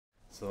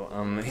So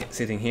I'm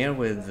sitting here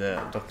with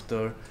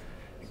Dr.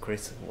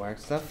 Chris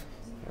Wagstaff,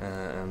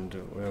 and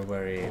we're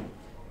very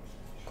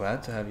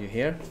glad to have you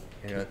here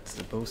at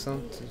the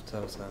Busan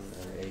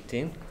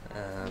 2018.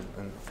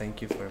 And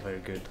thank you for a very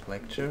good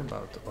lecture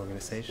about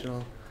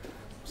organizational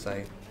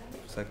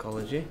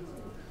psychology.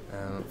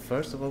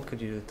 First of all,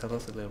 could you tell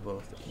us a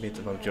little bit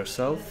about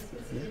yourself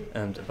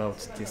and about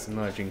this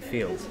emerging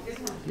field?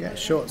 Yeah,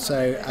 sure.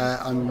 So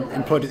I'm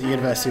employed at the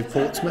University of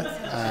Portsmouth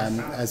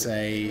as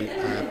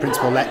a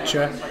principal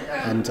lecturer,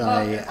 and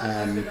I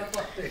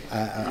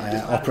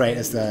operate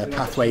as the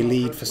pathway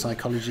lead for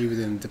psychology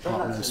within the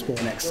Department of Sport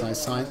and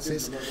Exercise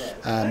Sciences.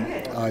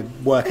 I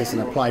work as an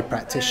applied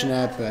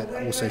practitioner,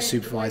 but also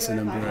supervise a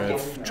number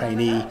of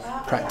trainee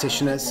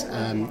practitioners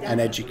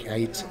and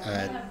educate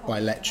by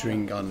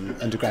lecturing on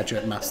undergraduate,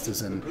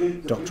 masters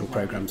and doctoral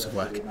programs of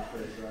work.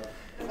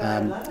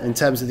 In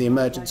terms of the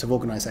emergence of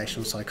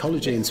organisational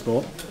psychology in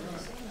sport,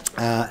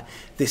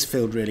 this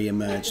field really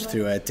emerged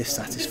through a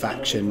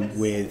dissatisfaction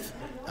with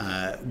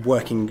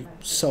working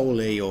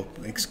solely or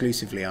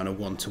exclusively on a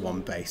one-to-one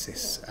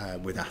basis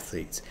with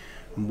athletes.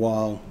 And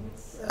while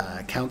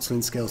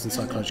counselling skills and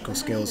psychological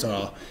skills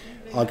are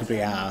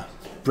arguably our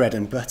bread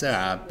and butter,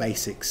 our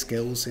basic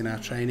skills in our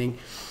training,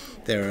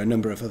 there are a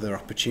number of other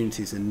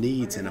opportunities and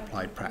needs in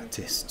applied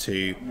practice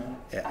to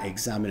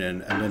examine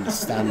and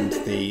understand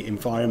the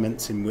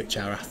environments in which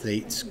our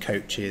athletes,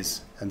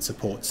 coaches and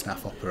support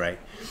staff operate.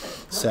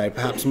 So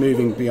perhaps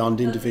moving beyond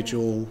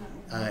individual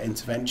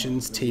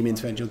interventions, team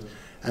interventions,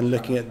 and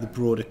looking at the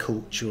broader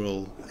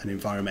cultural and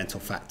environmental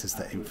factors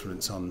that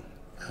influence on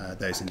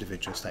those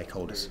individual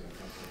stakeholders.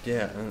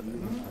 Yeah,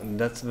 and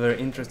that's a very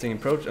interesting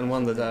approach, and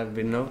one that I've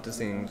been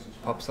noticing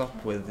pops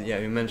up with,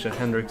 you mentioned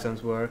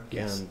Hendrickson's work,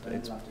 yes. And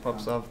it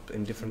pops up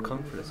in different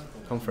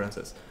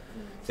conferences.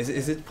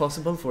 Is it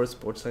possible for a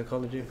sports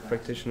psychology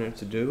practitioner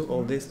to do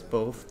all this,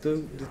 both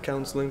the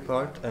counseling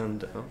part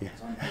and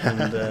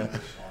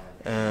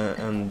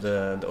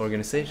the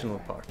organizational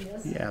part?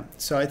 Yeah,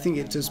 so I think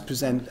it does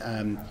present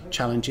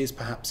challenges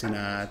perhaps in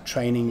our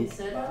training,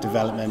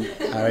 development,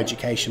 our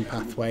education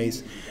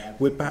pathways.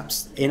 We're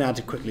perhaps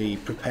inadequately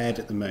prepared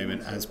at the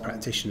moment as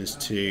practitioners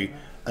to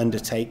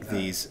undertake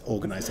these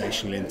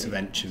organisational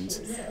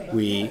interventions.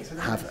 We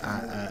have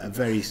a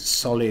very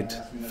solid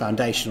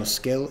foundational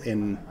skill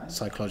in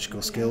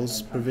psychological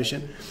skills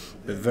provision,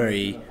 but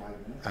very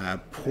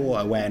poor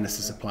awareness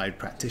as applied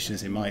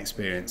practitioners, in my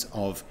experience,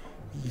 of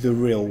the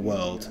real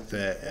world,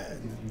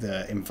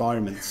 the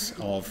environments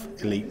of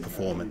elite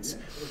performance.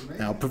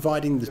 Now,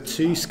 providing the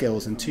two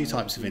skills and two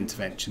types of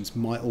interventions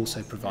might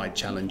also provide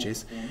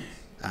challenges.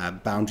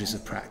 Boundaries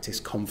of practice,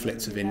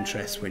 conflicts of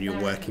interest when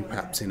you're working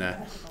perhaps in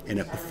a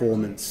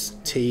performance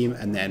team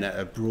and then at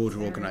a broader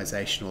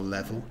organisational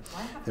level.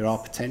 There are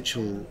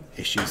potential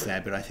issues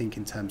there, but I think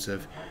in terms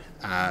of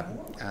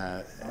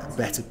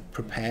better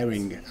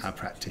preparing our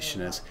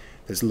practitioners,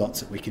 there's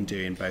lots that we can do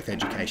in both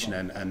education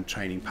and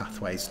training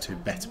pathways to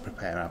better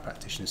prepare our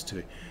practitioners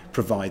to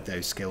provide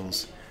those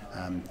skills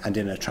and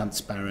in a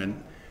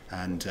transparent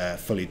and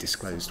fully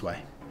disclosed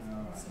way.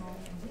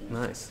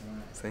 Nice.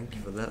 Thank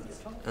you for that.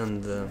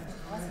 And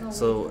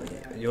so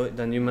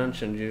then you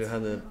mentioned you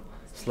had a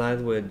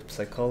slide with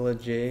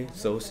psychology,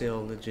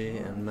 sociology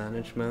and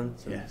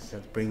management, and yes.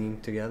 that bringing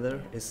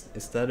together. Is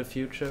that a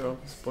future of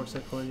sports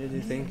psychology, do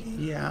you think?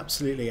 Yeah,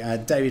 absolutely.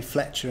 David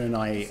Fletcher and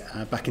I,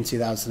 back in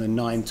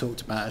 2009,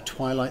 talked about a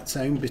twilight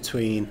zone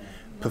between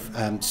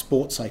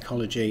sports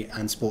psychology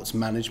and sports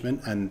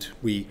management, and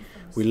we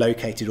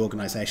located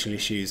organisational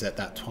issues at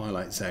that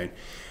twilight zone.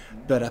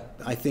 But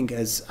I think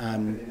as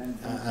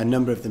a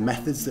number of the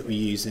methods that we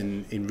use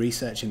in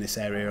research in this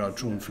area are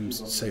drawn from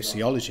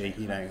sociology,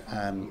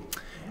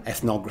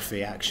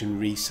 ethnography, action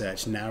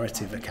research,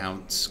 narrative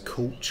accounts,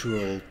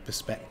 cultural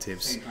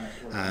perspectives,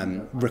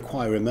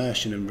 require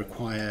immersion and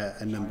require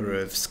a number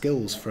of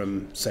skills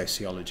from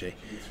sociology.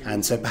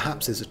 And so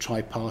perhaps there's a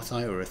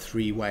tripartite or a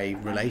three-way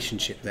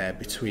relationship there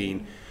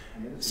between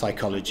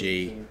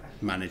psychology,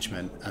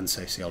 management and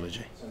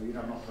sociology.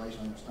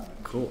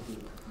 Cool.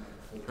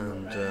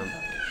 And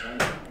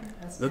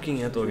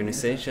looking at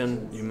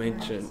organization, you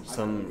mentioned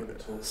some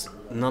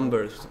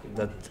numbers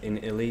that in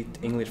elite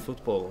English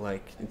football,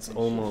 like it's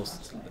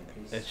almost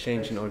a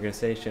change in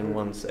organization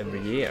once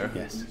every year.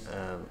 Yes.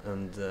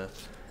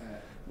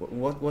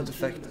 What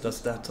effect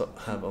does that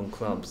have on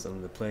clubs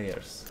and the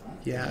players?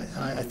 Yeah,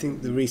 I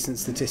think the recent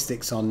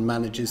statistics on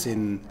managers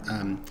in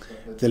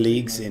the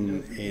leagues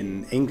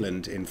in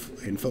England in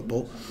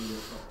football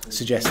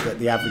suggest that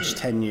the average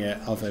tenure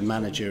of a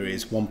manager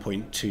is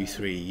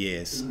 1.23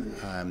 years,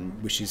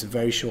 which is a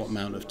very short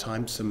amount of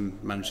time. Some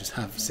managers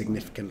have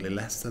significantly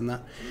less than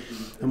that.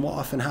 And what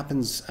often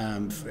happens,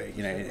 in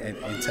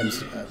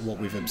terms of what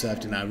we've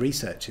observed in our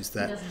research, is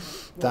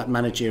that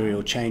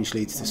managerial change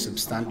leads to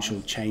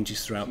substantial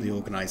changes throughout the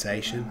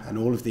organisation, and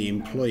all of the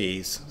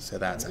employees, so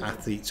that's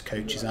athletes,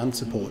 coaches and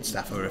support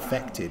staff, are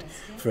affected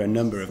for a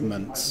number of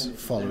months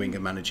following a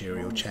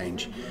managerial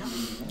change.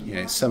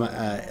 Some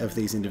of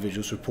these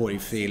individuals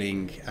reported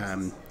feeling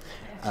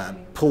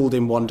pulled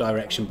in one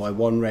direction by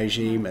one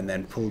regime and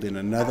then pulled in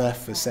another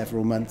for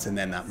several months, and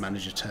then that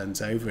manager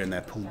turns over and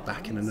they're pulled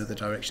back in another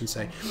direction.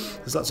 So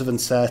there's lots of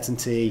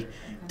uncertainty,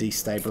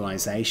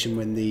 destabilisation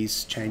when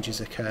these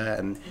changes occur,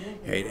 and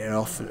it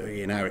often,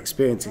 in our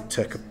experience, it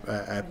took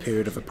a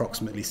period of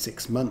approximately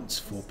 6 months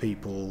for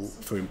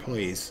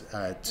employees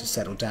to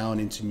settle down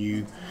into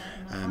new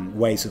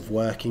ways of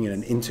working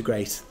and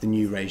integrate the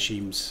new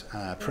regime's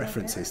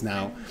preferences.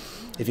 Now,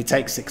 if it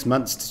takes 6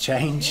 months to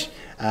change,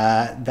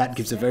 that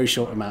gives a very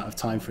short amount of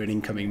time for an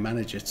incoming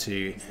manager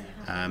to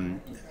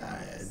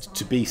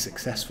be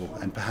successful,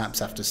 and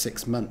perhaps after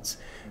 6 months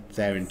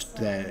their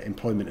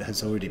employment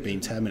has already been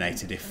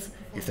terminated if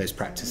those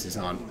practices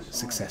aren't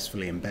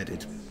successfully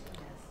embedded.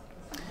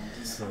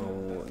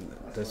 So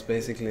there's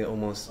basically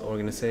almost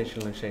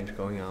organizational change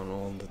going on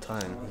all the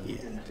time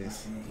in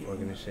these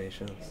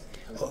organizations.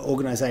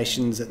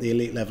 Organisations at the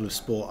elite level of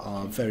sport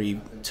are very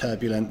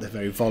turbulent, they're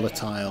very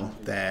volatile,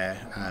 they're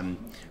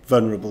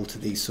vulnerable to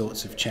these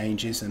sorts of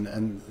changes,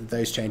 and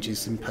those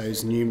changes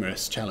impose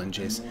numerous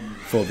challenges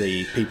for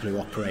the people who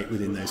operate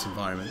within those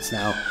environments.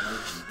 Now,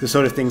 the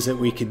sort of things that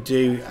we could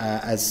do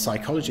as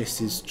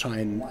psychologists is try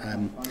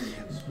and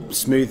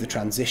smooth the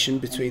transition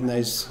between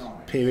those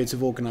periods of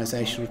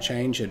organisational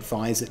change,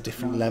 advise at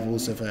different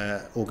levels of an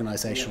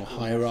organisational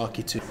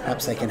hierarchy to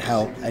perhaps they can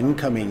help an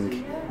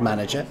incoming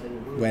manager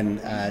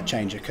when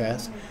change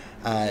occurs.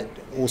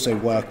 Also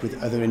work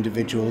with other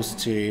individuals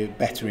to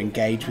better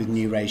engage with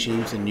new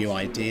regimes and new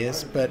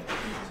ideas, but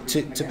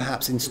to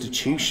perhaps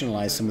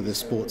institutionalise some of the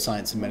sports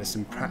science and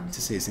medicine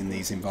practices in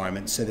these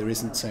environments so there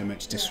isn't so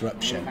much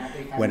disruption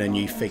when a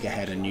new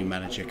figurehead, a new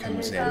manager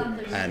comes in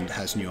and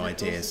has new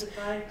ideas.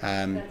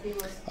 I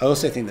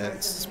also think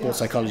that sports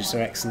psychologists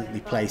are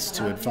excellently placed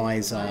to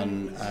advise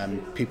on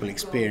people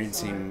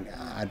experiencing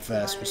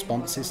adverse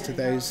responses to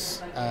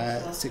those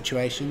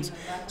situations.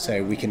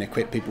 So we can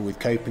equip people with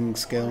coping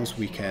skills,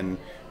 we can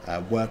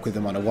work with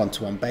them on a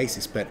one-to-one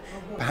basis, but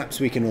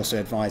perhaps we can also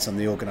advise on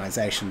the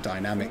organisational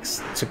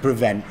dynamics to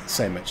prevent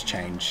so much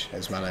change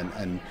as well,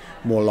 and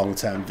more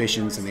long-term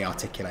visions and the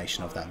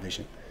articulation of that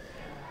vision.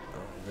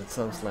 That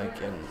sounds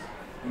like a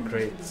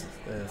great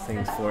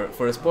thing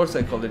for a sports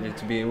psychology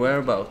to be aware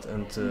about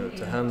and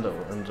to handle,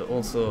 and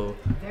also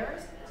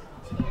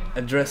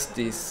address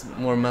these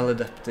more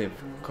maladaptive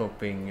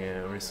coping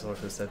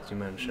resources that you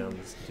mentioned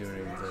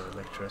during the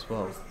lecture as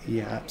well.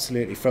 Yeah,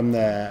 absolutely. From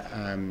the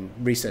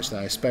research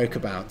that I spoke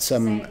about,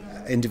 some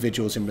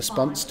individuals in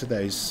response to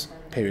those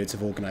periods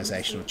of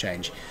organisational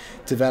change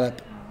develop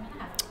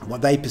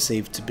what they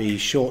perceived to be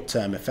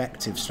short-term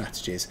effective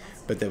strategies,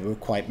 but they were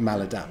quite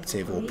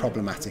maladaptive or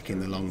problematic in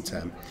the long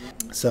term.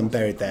 Some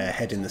buried their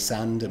head in the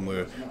sand and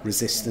were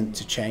resistant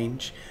to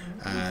change.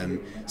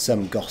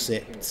 Some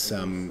gossiped,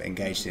 some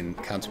engaged in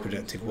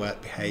counterproductive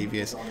work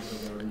behaviours.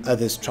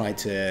 Others tried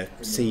to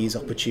seize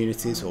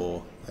opportunities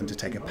or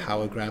undertake a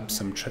power grab.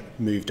 Some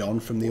moved on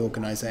from the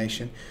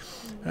organisation.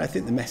 And I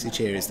think the message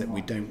here is that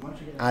we don't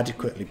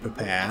adequately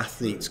prepare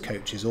athletes,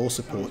 coaches or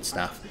support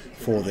staff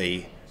for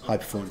the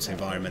high-performance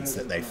environments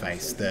that they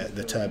face,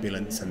 the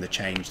turbulence and the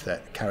change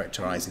that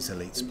characterises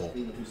elite sport.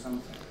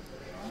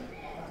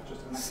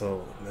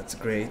 So that's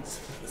great.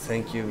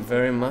 Thank you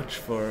very much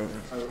for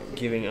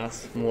giving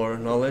us more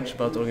knowledge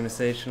about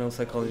organizational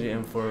psychology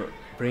and for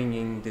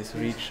bringing this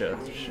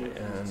research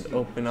and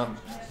open up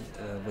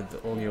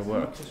with all your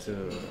work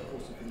to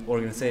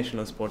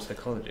organizational sports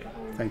psychology.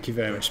 Thank you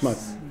very much. My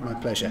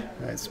pleasure.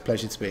 It's a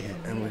pleasure to be here.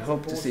 And we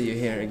hope to see you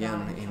here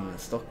again in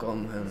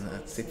Stockholm and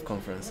at SIP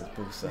conference at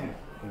Busan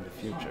in the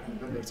future.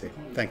 Me too.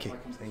 Thank you.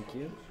 Thank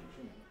you.